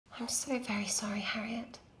I'm so very sorry,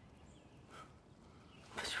 Harriet.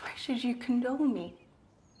 But why should you condole me?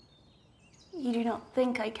 You do not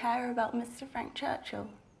think I care about Mr. Frank Churchill?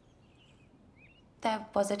 There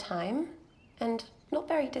was a time, and not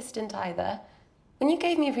very distant either, when you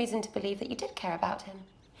gave me a reason to believe that you did care about him.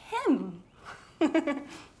 Him?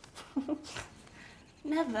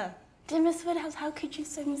 Never. Dear Miss Woodhouse, how could you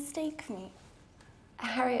so mistake me?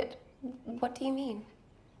 Harriet, what do you mean?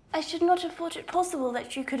 I should not have thought it possible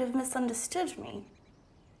that you could have misunderstood me.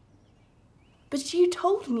 But you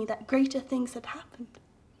told me that greater things had happened.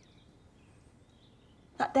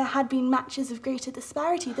 That there had been matches of greater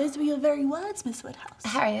disparity. Those were your very words, Miss Woodhouse.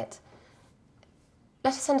 Harriet,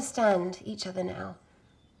 let us understand each other now,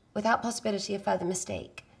 without possibility of further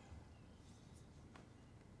mistake.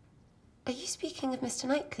 Are you speaking of Mr.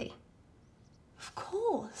 Knightley? Of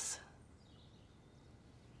course.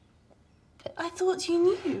 But I thought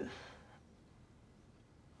you knew.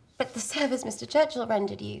 But the service Mr. Churchill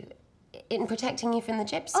rendered you in protecting you from the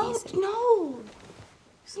gypsies... Oh, no!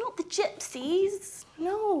 It's not the gypsies,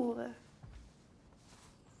 no.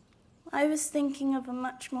 I was thinking of a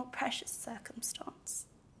much more precious circumstance.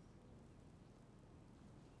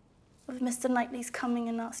 Of Mr. Knightley's coming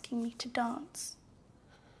and asking me to dance,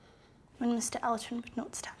 when Mr. Elton would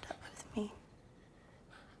not stand up with me.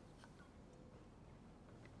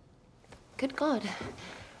 Good God.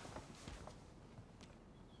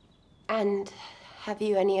 And have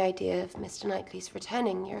you any idea of Mr. Knightley's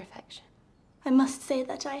returning your affection? I must say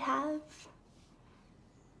that I have.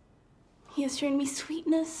 He has shown me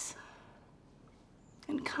sweetness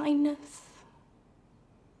and kindness.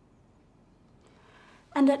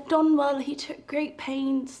 And at Donwell, he took great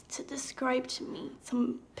pains to describe to me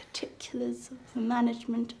some particulars of the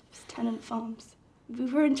management of his tenant farms.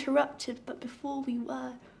 We were interrupted, but before we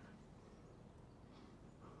were,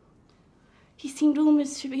 he seemed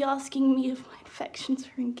almost to be asking me if my affections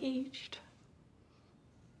were engaged.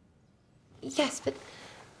 Yes, but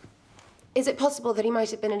is it possible that he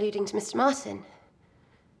might have been alluding to Mr. Martin?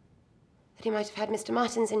 That he might have had Mr.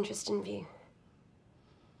 Martin's interest in view?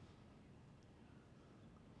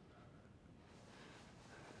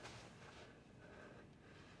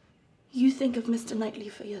 You think of Mr. Knightley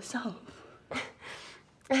for yourself.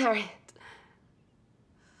 Harriet.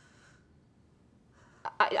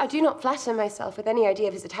 I do not flatter myself with any idea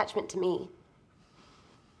of his attachment to me.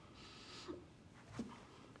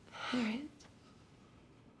 Harriet.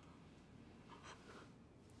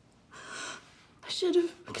 I should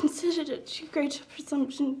have considered it too great a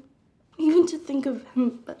presumption even to think of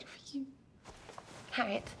him but for you.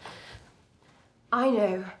 Harriet, I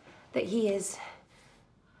know that he is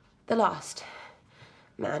the last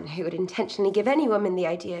man who would intentionally give any woman the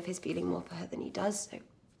idea of his feeling more for her than he does, so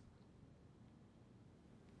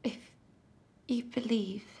if you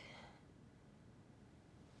believe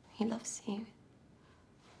he loves you.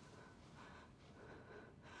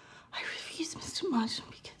 I refuse Mr. Martin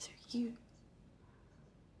because of you.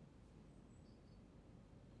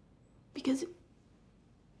 Because